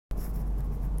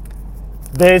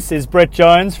This is Brett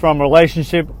Jones from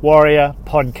Relationship Warrior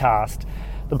Podcast,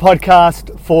 the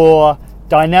podcast for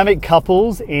dynamic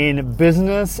couples in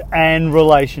business and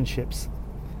relationships.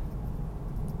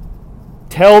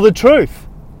 Tell the truth.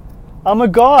 Oh my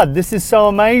God, this is so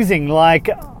amazing. I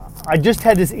just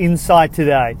had this insight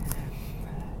today.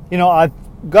 I've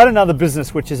got another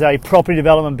business, which is a property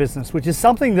development business, which is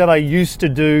something that I used to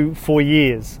do for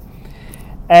years.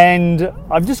 And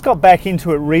I've just got back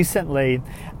into it recently,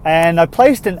 and I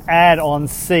placed an ad on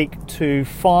Seek to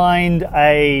find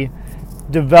a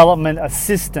development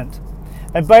assistant.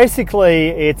 And basically,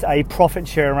 it's a profit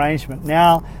share arrangement.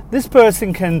 Now, this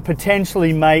person can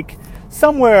potentially make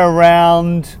somewhere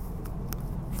around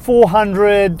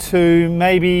 $400,000 to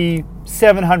maybe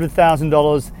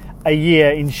 $700,000 a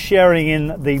year in sharing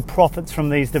in the profits from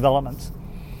these developments.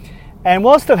 And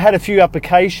whilst I've had a few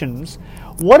applications,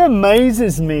 what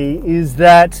amazes me is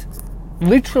that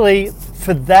literally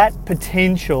for that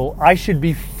potential, I should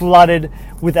be flooded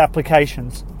with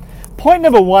applications. Point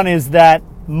number one is that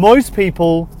most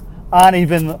people aren't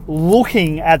even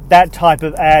looking at that type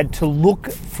of ad to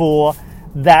look for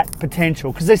that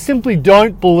potential because they simply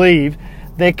don't believe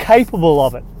they're capable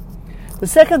of it. The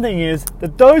second thing is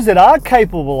that those that are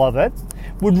capable of it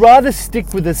would rather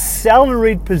stick with a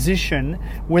salaried position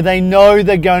where they know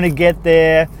they're going to get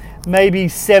there maybe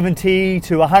 $70,000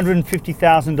 to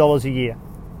 $150,000 a year.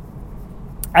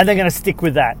 And they're going to stick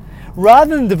with that.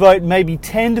 Rather than devote maybe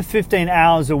 10 to 15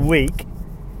 hours a week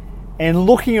and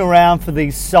looking around for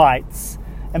these sites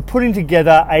and putting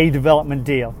together a development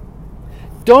deal.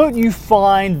 Don't you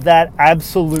find that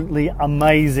absolutely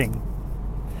amazing?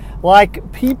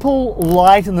 People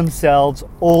lie to themselves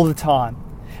all the time.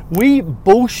 We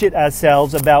bullshit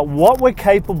ourselves about what we're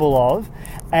capable of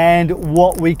and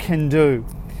what we can do.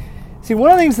 See,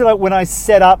 one of the things that when I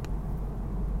set up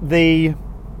the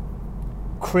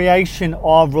creation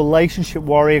of Relationship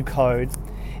Warrior Code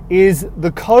is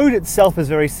the code itself is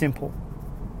very simple.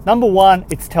 Number one,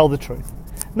 it's tell the truth.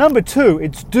 Number two,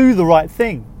 it's do the right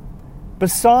thing.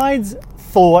 Besides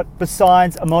thought,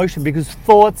 besides emotion, because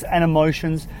thoughts and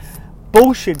emotions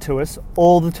bullshit to us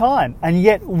all the time, and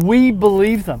yet we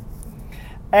believe them.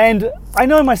 And I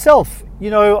know myself,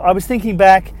 I was thinking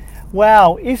back,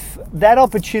 wow, if that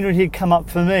opportunity had come up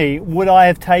for me, would I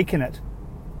have taken it?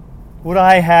 Would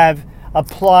I have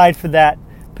applied for that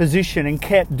position and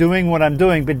kept doing what I'm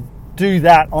doing, but do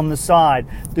that on the side,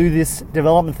 do this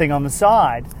development thing on the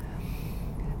side?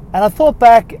 And I thought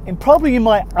back, and probably in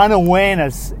my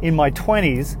unawareness in my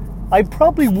 20s, I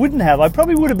probably wouldn't have. I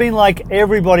probably would have been like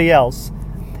everybody else.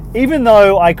 Even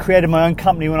though I created my own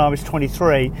company when I was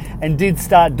 23 and did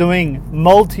start doing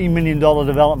multi-million dollar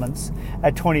developments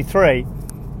at 23,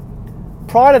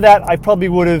 prior to that, I probably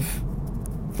would have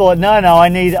thought, no, I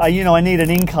need an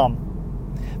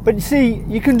income. But you see,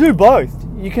 you can do both.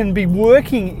 You can be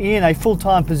working in a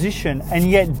full-time position and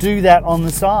yet do that on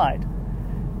the side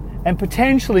and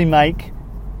potentially make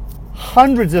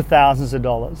hundreds of thousands of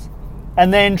dollars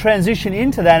and then transition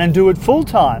into that and do it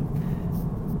full-time.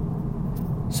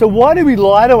 So why do we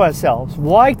lie to ourselves?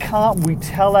 Why can't we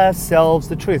tell ourselves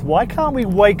the truth? Why can't we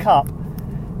wake up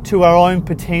to our own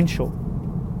potential?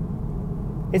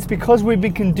 It's because we've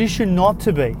been conditioned not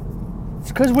to be.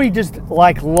 It's because we just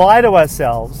lie to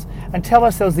ourselves and tell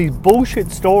ourselves these bullshit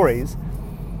stories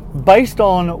based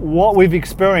on what we've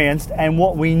experienced and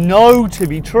what we know to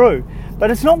be true. But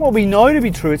it's not what we know to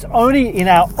be true. It's only in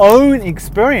our own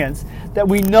experience that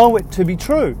we know it to be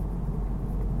true.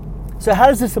 So how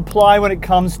does this apply when it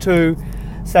comes to,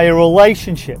 say, a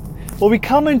relationship? Well, we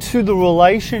come into the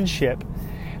relationship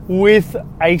with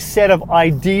a set of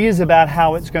ideas about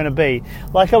how it's going to be.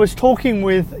 Like I was talking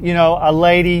with, a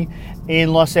lady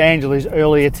in Los Angeles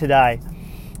earlier today.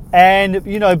 And,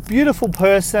 beautiful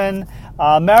person,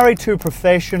 married to a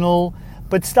professional,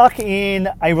 but stuck in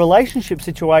a relationship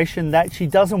situation that she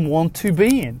doesn't want to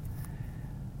be in.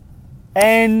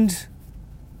 And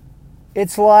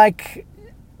it's like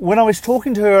when I was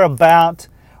talking to her about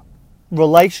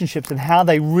relationships and how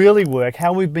they really work,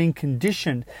 how we've been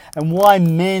conditioned, and why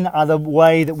men are the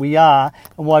way that we are,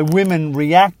 and why women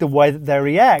react the way that they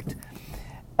react.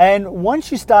 And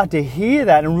once you start to hear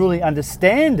that and really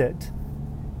understand it,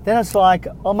 then it's like,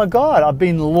 oh my God, I've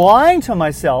been lying to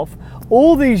myself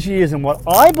all these years in what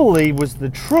I believe was the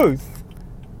truth,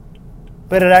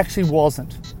 but it actually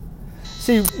wasn't.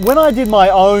 See, when I did my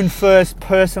own first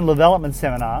personal development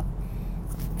seminar,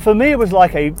 for me it was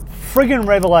like a friggin'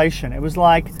 revelation. It was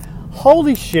like,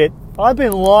 holy shit, I've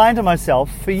been lying to myself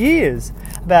for years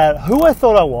about who I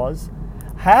thought I was,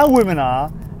 how women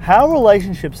are, how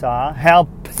relationships are, how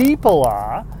people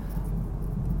are,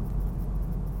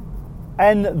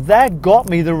 And that got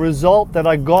me the result that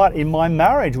I got in my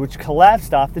marriage, which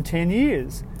collapsed after 10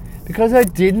 years. Because I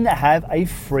didn't have a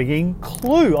frigging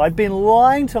clue. I'd been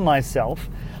lying to myself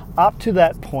up to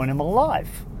that point in my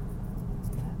life.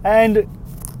 And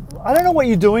I don't know what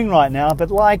you're doing right now,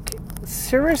 but like,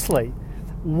 seriously,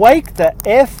 wake the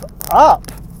F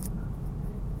up.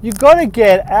 You've got to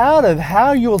get out of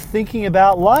how you're thinking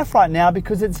about life right now,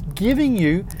 because it's giving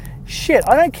you shit.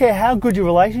 I don't care how good your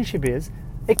relationship is,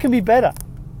 it can be better.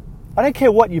 I don't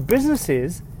care what your business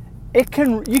is,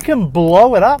 you can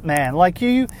blow it up, man. Like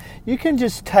you can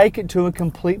just take it to a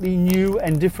completely new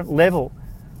and different level.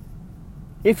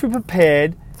 If you're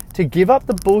prepared to give up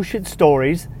the bullshit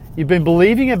stories you've been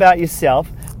believing about yourself,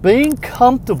 being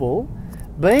comfortable,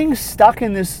 being stuck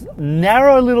in this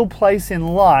narrow little place in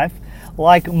life,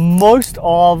 like most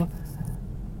of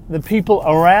the people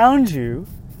around you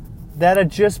that are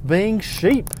just being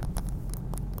sheep.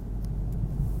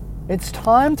 It's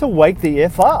time to wake the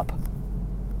F up.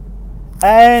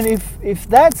 And if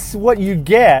that's what you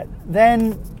get,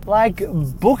 then like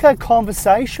book a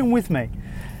conversation with me.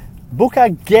 Book a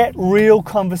Get Real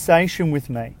conversation with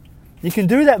me. You can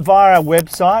do that via our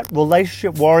website,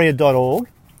 relationshipwarrior.org,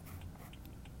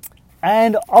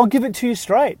 and I'll give it to you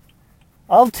straight.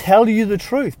 I'll tell you the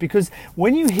truth, because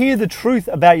when you hear the truth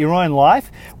about your own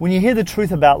life, when you hear the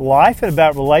truth about life and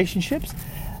about relationships,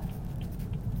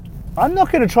 I'm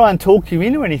not going to try and talk you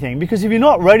into anything, because if you're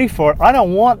not ready for it, I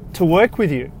don't want to work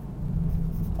with you.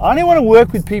 I only want to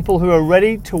work with people who are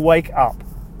ready to wake up,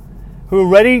 who are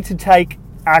ready to take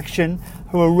action,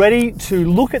 who are ready to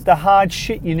look at the hard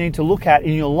shit you need to look at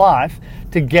in your life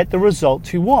to get the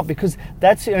results you want, because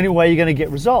that's the only way you're going to get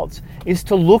results, is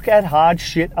to look at hard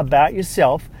shit about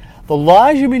yourself, the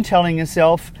lies you've been telling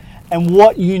yourself, and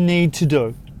what you need to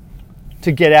do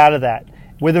to get out of that.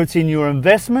 Whether it's in your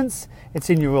investments, it's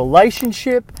in your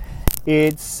relationship,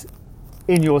 it's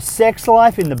in your sex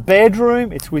life, in the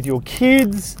bedroom, it's with your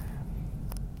kids,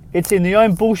 it's in the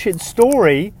own bullshit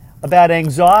story about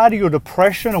anxiety or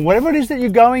depression or whatever it is that you're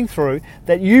going through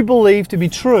that you believe to be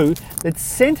true, that's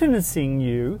sentencing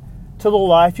you to the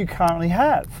life you currently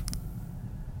have.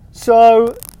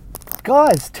 So,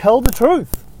 guys, tell the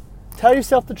truth. Tell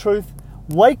yourself the truth.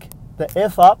 Wake the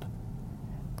F up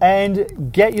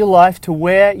and get your life to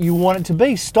where you want it to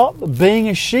be. Stop being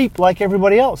a sheep like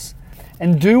everybody else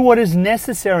and do what is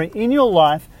necessary in your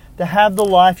life to have the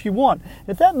life you want.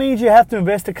 If that means you have to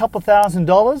invest a couple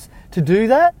 $1,000s to do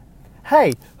that,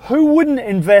 hey, who wouldn't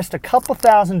invest a couple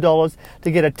 $1,000s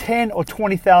to get a $10,000 or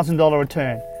 $20,000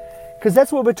 return? Because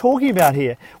that's what we're talking about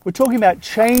here. We're talking about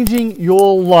changing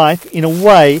your life in a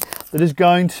way that is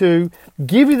going to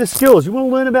give you the skills. You want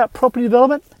to learn about property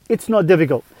development? It's not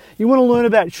difficult. You want to learn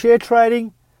about share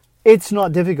trading? It's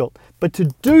not difficult. But to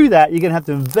do that, you're going to have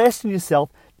to invest in yourself.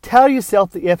 Tell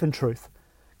yourself the effing truth.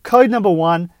 Code number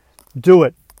 1, do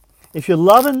it. If you're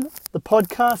loving the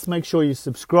podcast, make sure you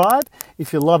subscribe.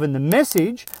 If you're loving the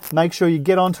message, make sure you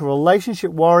get onto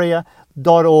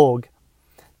relationshipwarrior.org.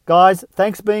 Guys,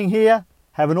 thanks for being here.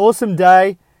 Have an awesome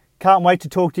day. Can't wait to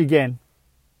talk to you again.